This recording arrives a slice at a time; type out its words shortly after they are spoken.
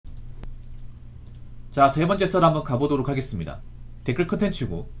자, 세 번째 썰 한번 가보도록 하겠습니다. 댓글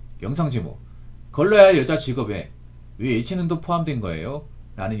컨텐츠고 영상 제목, 걸러야 할 여자 직업에 왜 예체능도 포함된 거예요?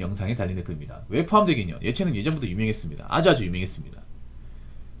 라는 영상에 달린 댓글입니다. 왜 포함되긴요? 예체능 예전부터 유명했습니다. 아주 유명했습니다.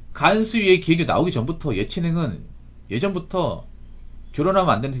 간수위의 기획이 나오기 전부터 예체능은 예전부터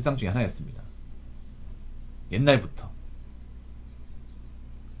결혼하면 안 되는 대상 중에 하나였습니다. 옛날부터.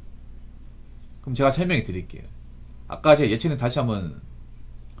 그럼 제가 설명해 드릴게요. 아까 제가 예체능 다시 한번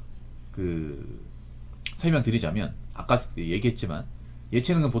설명드리자면, 아까 얘기했지만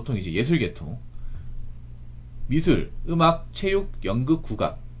예체능은 보통 이제 예술계통, 미술, 음악, 체육, 연극,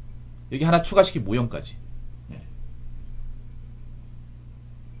 국악, 여기 하나 추가시킨 무용까지.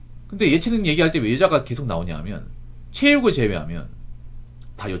 근데 예체능 얘기할 때 왜 여자가 계속 나오냐 하면, 체육을 제외하면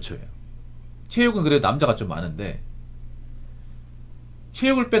다 여초예요. 체육은 그래도 남자가 좀 많은데,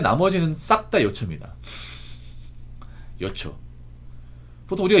 체육을 뺀 나머지는 싹 다 여초입니다. 여초.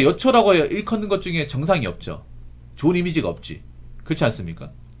 보통 우리가 여초라고 일컫는 것 중에 정상이 없죠. 좋은 이미지가 없지. 그렇지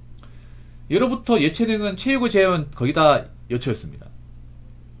않습니까? 예로부터 예체능은 체육을 제외하면 거의 다 여초였습니다.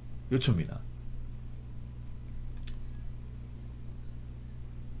 여초입니다.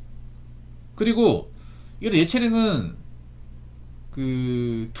 그리고 이런 예체능은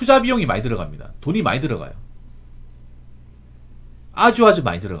투자 비용이 많이 들어갑니다. 돈이 많이 들어가요. 아주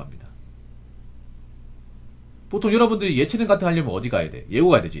많이 들어갑니다. 보통 여러분들이 예체능 같은 거 하려면 어디 가야 돼? 예고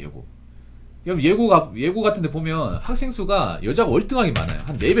가야 되지, 예고. 여러분 예고 같은 데 보면 학생 수가 여자가 월등하게 많아요.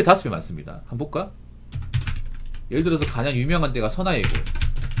 한 4배, 5배 많습니다. 한번 볼까? 예를 들어서 가장 유명한 데가 선화예고.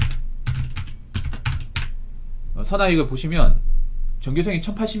 선화예고 보시면 전교생이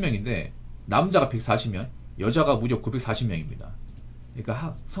 1080명인데 남자가 140명, 여자가 무려 940명입니다.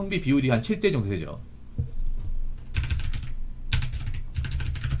 그러니까 성비 비율이 한 7대 정도 되죠.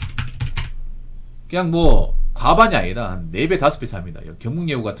 그냥 뭐 과반이 아니라 한 4배, 5배 차입니다.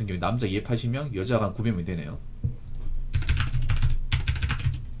 경북예고 같은 경우에 남자 280명, 여자가 한 900명 되네요.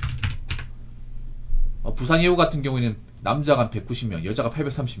 부산예고 같은 경우에는 남자가 한 190명, 여자가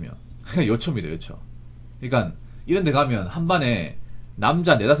 830명. 여초입니다, 여초. 그러니까 이런 데 가면 한 반에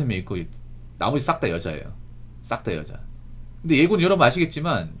남자 4, 5명 있고 나머지 싹 다 여자예요. 싹 다 여자. 근데 예고는 여러분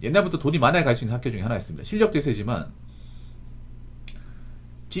아시겠지만 옛날부터 돈이 많아야 갈 수 있는 학교 중에 하나였습니다. 실력도 있어야지만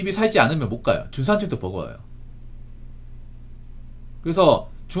집이 살지 않으면 못 가요. 중산층도 버거워요. 그래서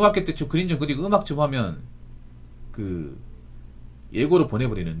중학교 때 좀 그림 좀 그리고 음악 좀 하면 예고로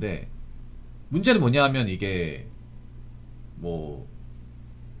보내버리는데, 문제는 뭐냐 하면 이게 뭐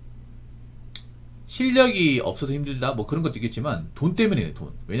실력이 없어서 힘들다 뭐 그런 것도 있겠지만 돈 때문이에요.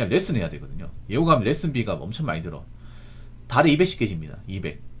 돈. 왜냐면 레슨 해야 되거든요. 예고 가면 레슨비가 엄청 많이 들어. 달에 200씩 깨집니다.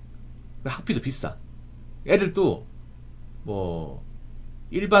 200. 학비도 비싸. 애들도 뭐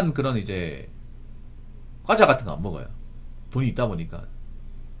일반 그런 이제 과자 같은 거 안 먹어요. 돈이 있다 보니까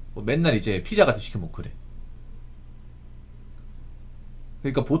뭐 맨날 이제 피자 같은 거 시켜 먹고 그래.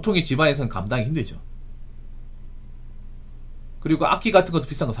 그러니까 보통의 집안에서는 감당이 힘들죠. 그리고 악기 같은 것도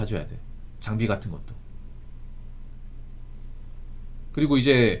비싼 거 사줘야 돼. 장비 같은 것도. 그리고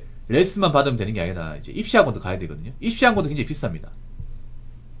이제 레슨만 받으면 되는 게 아니라 이제 입시학원도 가야 되거든요. 입시학원도 굉장히 비쌉니다.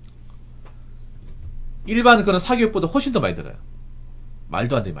 일반 그런 사교육보다 훨씬 더 많이 들어요.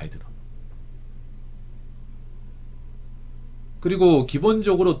 말도 안 되게 많이 들어. 그리고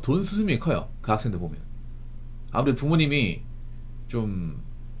기본적으로 돈 수수이 커요. 그 학생들 보면. 아무래도 부모님이 좀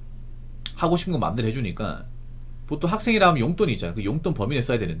하고 싶은 거 마음대로 해주니까, 보통 학생이라 하면 용돈이 있잖아요. 그 용돈 범위 내에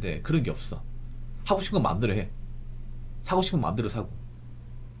써야 되는데 그런 게 없어. 하고 싶은 거 마음대로 해. 사고 싶은 거 마음대로 사고.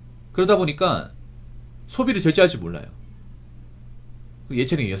 그러다 보니까 소비를 절제할 줄 몰라요.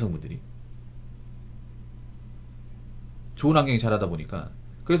 예체능의 여성분들이. 좋은 환경에 자라다 보니까.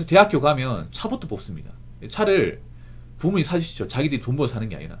 그래서 대학교 가면 차부터 뽑습니다. 차를 부모님이 사주시죠. 자기들이 돈 벌어 사는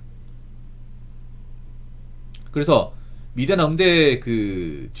게 아니라. 그래서 미대나 음대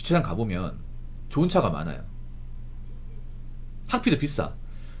주차장 가보면 좋은 차가 많아요. 학비도 비싸.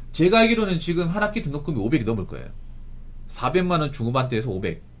 제가 알기로는 지금 한 학기 등록금이 500이 넘을 거예요. 400만원 중후반대에서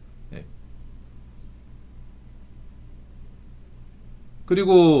 500. 네.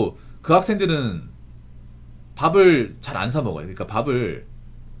 그리고 그 학생들은 밥을 잘 안 사 먹어요. 그러니까 밥을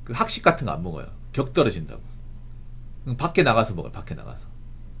학식 같은 거 안 먹어요. 격 떨어진다고. 밖에 나가서 먹어요. 밖에 나가서.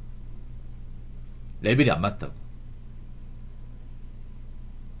 레벨이 안 맞다고.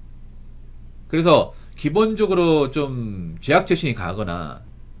 그래서 기본적으로 좀 제약처신이 가거나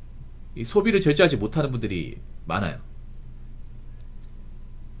이 소비를 절제하지 못하는 분들이 많아요.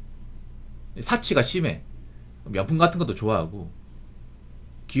 사치가 심해. 명품 같은 것도 좋아하고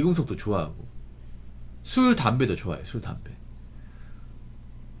귀금속도 좋아하고 술, 담배도 좋아해요. 술, 담배.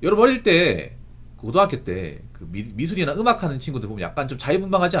 여러분 어릴 때 고등학교 때 그 미술이나 음악하는 친구들 보면 약간 좀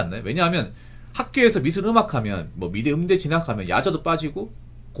자유분방하지 않나요? 왜냐하면 학교에서 미술 음악하면 뭐 미대 음대 진학하면 야자도 빠지고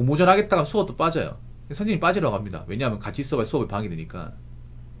공모전 하겠다가 수업도 빠져요. 선생님이 빠지라고 합니다. 왜냐하면 같이 있어봐야 수업에 방해되니까.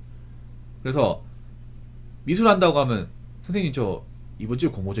 그래서 미술 한다고 하면 선생님 저 이번 주에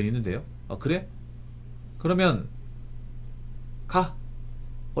공모전 있는데요. 아 그래? 그러면 가.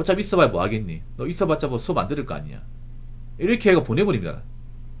 어차피 있어봐야 뭐 하겠니? 너 있어봤자 뭐 수업 안 들을 거 아니야. 이렇게 해가 보내버립니다.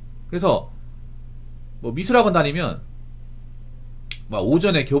 그래서 뭐 미술학원 다니면 막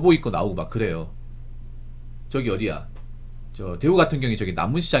오전에 교복 입고 나오고 막 그래요. 저기 어디야? 저 대구 같은 경우에 저기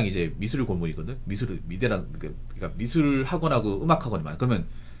남문시장이 이제 미술 골목이거든. 미대랑 그러니까 미술 학원하고 음악 학원이 많아. 그러면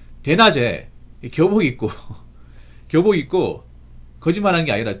대낮에 교복 입고 교복 입고 거짓말하는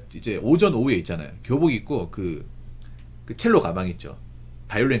게 아니라 이제 오전 오후에 있잖아요. 교복 입고 그 첼로 가방 있죠.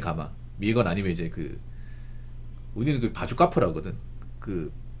 바이올린 가방. 미건 아니면 이제 우리는 그 바주카프라고 하거든.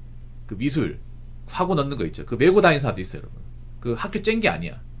 그 미술 학원 넣는 거 있죠. 그 메고 다니는 사람도 있어요, 여러분. 그 학교 쨍 게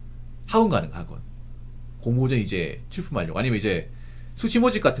아니야. 학원 가는 거, 학원. 공모전 이제 출품하려고. 아니면 이제 수시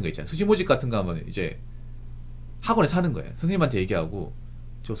모집 같은 거 있잖아요. 수시 모집 같은 거 하면 이제 학원에 사는 거예요. 선생님한테 얘기하고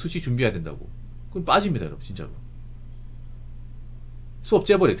저 수시 준비해야 된다고. 그럼 빠집니다, 여러분, 진짜로. 수업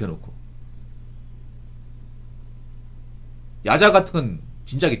째버려 대놓고. 야자 같은 건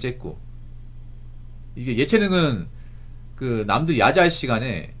진작에 쨌고. 이게 예체능은 그 남들 야자할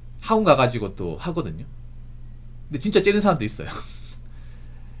시간에 학원 가가지고 또 하거든요. 근데 진짜 째는 사람도 있어요.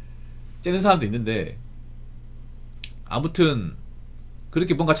 째는 사람도 있는데 아무튼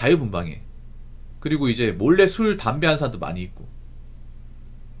그렇게 뭔가 자유분방해. 그리고 이제 몰래 술 담배 하는 사람도 많이 있고,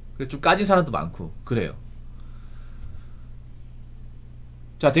 그래서 좀 까진 사람도 많고 그래요.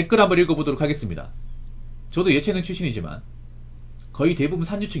 자, 댓글 한번 읽어보도록 하겠습니다. 저도 예체능 출신이지만 거의 대부분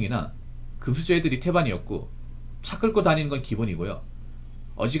상류층이나 금수저 애들이 태반이었고 차 끌고 다니는 건 기본이고요.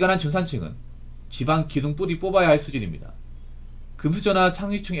 어지간한 중산층은 지방 기둥 뿌리 뽑아야 할 수준입니다. 금수저나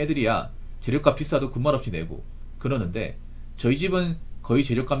상류층 애들이야 재료값 비싸도 군말 없이 내고 그러는데 저희 집은 거의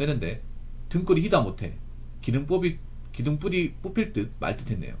재료값 내는데 등골이 희다 못해 기둥 뿌리 뽑힐 듯 말 듯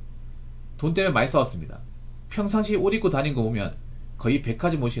했네요. 돈 때문에 많이 싸웠습니다. 평상시 옷 입고 다닌 거 보면 거의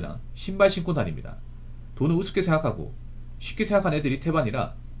백화점 옷이랑 신발 신고 다닙니다. 돈을 우습게 생각하고 쉽게 생각한 애들이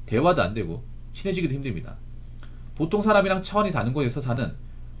태반이라 대화도 안 되고 친해지기도 힘듭니다. 보통 사람이랑 차원이 다른 곳에서 사는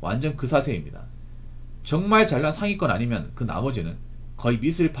완전 그 사세입니다. 정말 잘난 상위권 아니면 그 나머지는 거의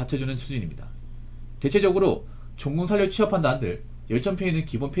밑을 받쳐주는 수준입니다. 대체적으로 전공 살려 취업한다 한들 열전페이는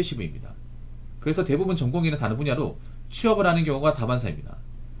기본 패시브입니다. 그래서 대부분 전공이나 다른 분야로 취업을 하는 경우가 다반사입니다.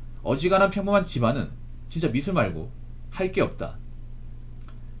 어지간한 평범한 집안은 진짜 미술 말고 할 게 없다.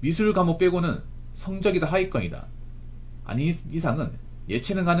 미술 과목 빼고는 성적이 다 하위권이다. 아니 이상은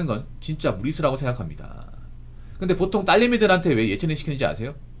예체능 하는 건 진짜 무리수라고 생각합니다. 근데 보통 딸내미들한테 왜 예체능 시키는지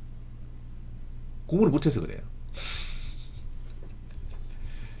아세요? 공부를 못해서 그래요.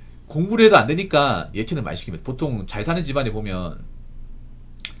 공부를 해도 안 되니까 예체능 많이 시킵니다. 보통 잘 사는 집안에 보면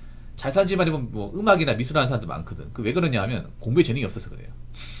뭐 음악이나 미술하는 사람들 많거든. 그 왜 그러냐 하면 공부에 재능이 없어서 그래요.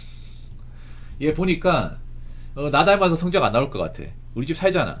 얘 보니까 나 닮아서 성적 안 나올 것 같아. 우리 집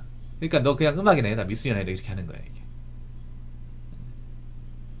살잖아. 그러니까 너 그냥 음악이나 해라 미술이나 해라 이렇게 하는 거야 이게.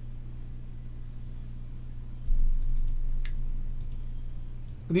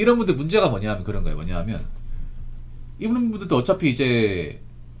 근데 이런 분들 문제가 뭐냐 하면 그런 거예요. 뭐냐 하면 이런 분들도 어차피 이제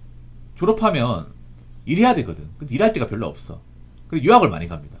졸업하면 일해야 되거든. 근데 일할 데가 별로 없어. 그리고 유학을 많이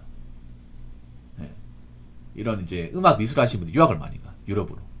갑니다. 네. 이런 이제 음악 미술 하시는 분들 유학을 많이 가.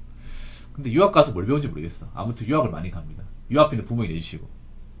 유럽으로. 근데 유학 가서 뭘 배운지 모르겠어. 아무튼 유학을 많이 갑니다. 유학비는 부모님 내주시고.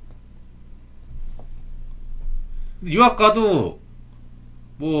 근데 유학 가도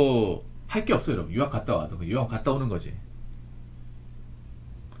뭐 할 게 없어요, 여러분. 유학 갔다 와도 유학 갔다 오는 거지.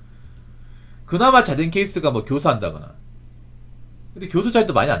 그나마 잘된 케이스가 뭐 교사 한다거나. 근데 교수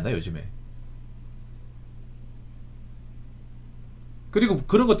자리도 많이 안 나요, 요즘에. 그리고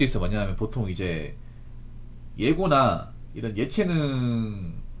그런 것도 있어. 뭐냐면 보통 이제 예고나 이런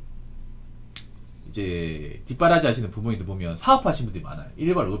예체능 이제 뒷바라지 하시는 부모님들 보면 사업하시는 분들이 많아요.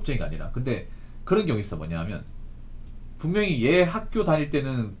 일반 업종이 아니라. 근데 그런 경우 있어. 뭐냐면 분명히 얘 학교 다닐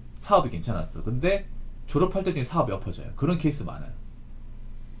때는 사업이 괜찮았어. 근데 졸업할 때쯤에 사업이 엎어져요. 그런 케이스 많아요.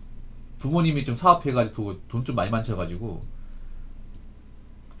 부모님이 좀 사업해가지고 돈 좀 많이 만져가지고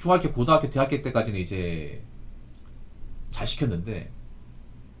중학교, 고등학교, 대학교 때까지는 이제 잘 시켰는데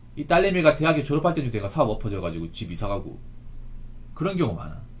이 딸내미가 대학에 졸업할 때쯤 내가 사업 엎어져가지고 집 이사가고 그런 경우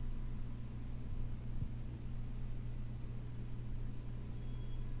많아.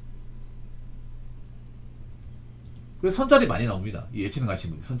 그래서 선자리 많이 나옵니다. 이 예체능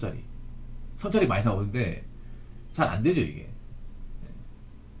하시는 분들 선자리 많이 나오는데 잘 안 되죠 이게.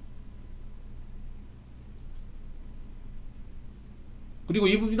 그리고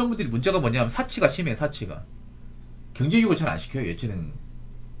이런 분들이 문제가 뭐냐면 사치가 심해. 사치가 경제교육을 잘 안 시켜요. 예체능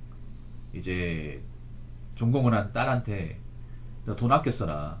이제 전공을 한 딸한테 너 돈 아껴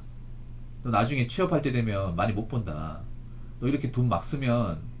써라, 너 나중에 취업할 때 되면 많이 못 본다, 너 이렇게 돈 막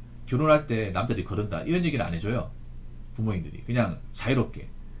쓰면 결혼할 때 남자들이 거른다, 이런 얘기를 안 해줘요. 부모님들이 그냥 자유롭게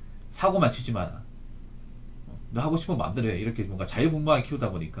사고만 치지 마라, 너 하고 싶으면 마음대로 해, 이렇게 뭔가 자유분방하게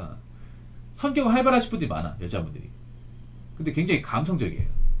키우다 보니까 성격은 활발하신 분들이 많아, 여자분들이. 근데 굉장히 감성적이에요.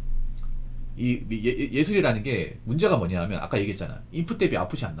 이 예술이라는 게 문제가 뭐냐 하면 아까 얘기했잖아, 인풋 대비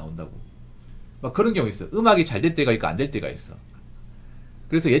아웃풋이 안 나온다고. 막 그런 경우 있어. 음악이 잘 될 때가 있고 안 될 때가 있어.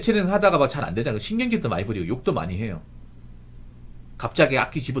 그래서 예체능 하다가 막 잘 안 되잖아. 신경질도 많이 부리고 욕도 많이 해요. 갑자기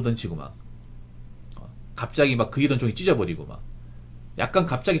악기 집어던지고 막 갑자기 막 그리던 종이 찢어버리고 막 약간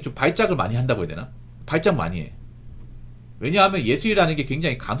갑자기 좀 발작을 많이 한다고 해야 되나? 발작 많이 해. 왜냐하면 예술이라는 게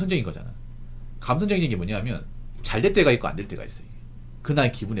굉장히 감성적인 거잖아. 감성적인 게 뭐냐면 잘 될 때가 있고 안 될 때가 있어.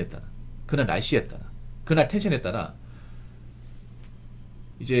 그날 기분에 따라, 그날 날씨에 따라, 그날 텐션에 따라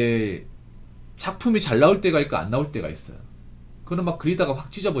이제 작품이 잘 나올 때가 있고 안 나올 때가 있어요. 그는 막 그리다가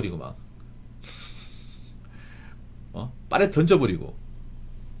확 찢어버리고 막 빨래 던져버리고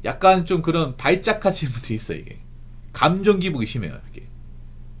약간 좀 그런 발작하시는 분들이 있어. 이게 감정 기복이 심해요. 이게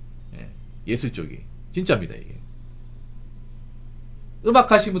예술 쪽이 진짜입니다. 이게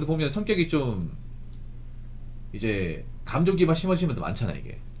음악 하시는 분들 보면 성격이 좀 이제 감정 기복 심하시는 분들 많잖아.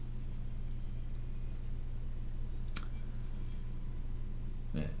 이게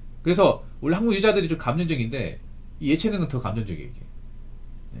그래서 원래 한국 여자들이 좀 감정적인데 이 예체능은 더 감정적이에요.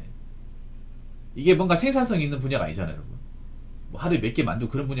 이게 뭔가 생산성 있는 분야가 아니잖아요, 여러분. 뭐 하루에 몇 개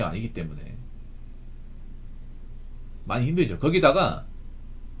만들고 그런 분야가 아니기 때문에 많이 힘들죠. 거기다가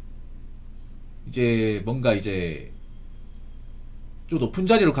이제 뭔가 이제 좀 높은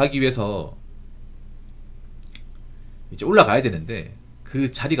자리로 가기 위해서 이제 올라가야 되는데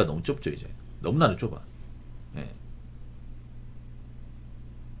그 자리가 너무 좁죠. 이제 너무나도 좁아.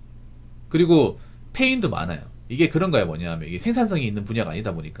 그리고 페인도 많아요. 이게 그런 거야. 뭐냐면 이게 생산성이 있는 분야가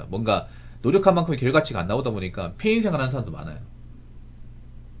아니다 보니까 뭔가 노력한 만큼의 결과치가 안 나오다 보니까 페인 생활하는 사람도 많아요.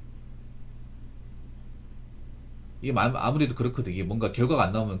 이게 아무래도 그렇거든. 이게 뭔가 결과가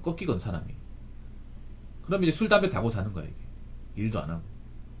안 나오면 꺾이건 사람이. 그럼 이제 술 담배 타고 사는 거야. 이게 일도 안 하고.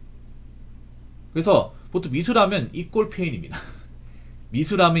 그래서 보통 미술하면 이꼴 페인입니다.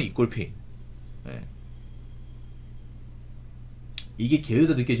 미술하면 이꼴 페인. 이게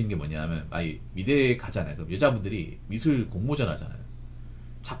게으르다 느껴지는 게 뭐냐면 미대에 가잖아요. 그럼 여자분들이 미술 공모전 하잖아요.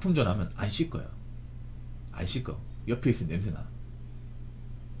 작품전 하면 안 씻고요. 안 씻고 옆에 있으면 냄새나.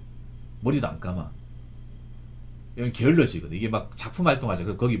 머리도 안 감아. 이건 게을러지거든. 이게 막 작품 활동하죠.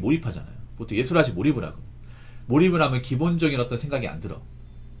 그럼 거기 몰입하잖아요. 보통 예술하시 몰입을 하거든. 몰입을 하면 기본적인 어떤 생각이 안 들어.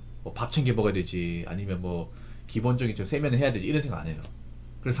 뭐 밥 챙겨 먹어야 되지, 아니면 뭐 기본적인 좀 세면을 해야 되지, 이런 생각 안 해요.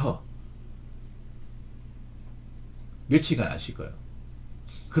 그래서 며칠간 안 씻고요.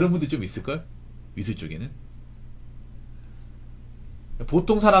 그런 분들 좀 있을걸? 미술 쪽에는.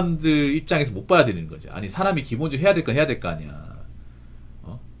 보통 사람들 입장에서 못 받아들이는 거죠. 아니, 사람이 기본적으로 해야 될 건 해야 될 거 아니야.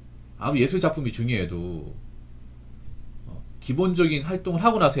 아무리 예술 작품이 중요해도 기본적인 활동을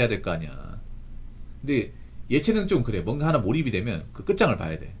하고 나서 해야 될 거 아니야. 근데 예체능 쪽은 그래. 뭔가 하나 몰입이 되면 그 끝장을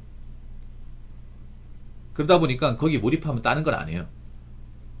봐야 돼. 그러다 보니까 거기에 몰입하면 다른 건 안 해요.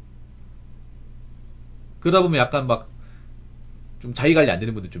 그러다 보면 약간 막 좀 자기관리 안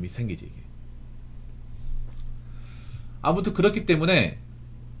되는 분들 좀 생기지, 이게. 아무튼 그렇기 때문에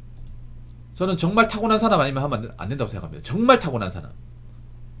저는 정말 타고난 사람 아니면 하면 안 된다고 생각합니다. 정말 타고난 사람.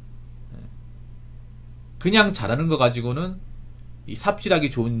 그냥 잘하는 거 가지고는 이 삽질하기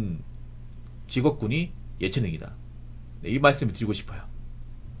좋은 직업군이 예체능이다. 이 말씀을 드리고 싶어요.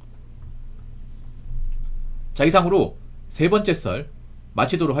 자, 이상으로 세 번째 썰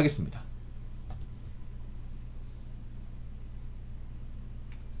마치도록 하겠습니다.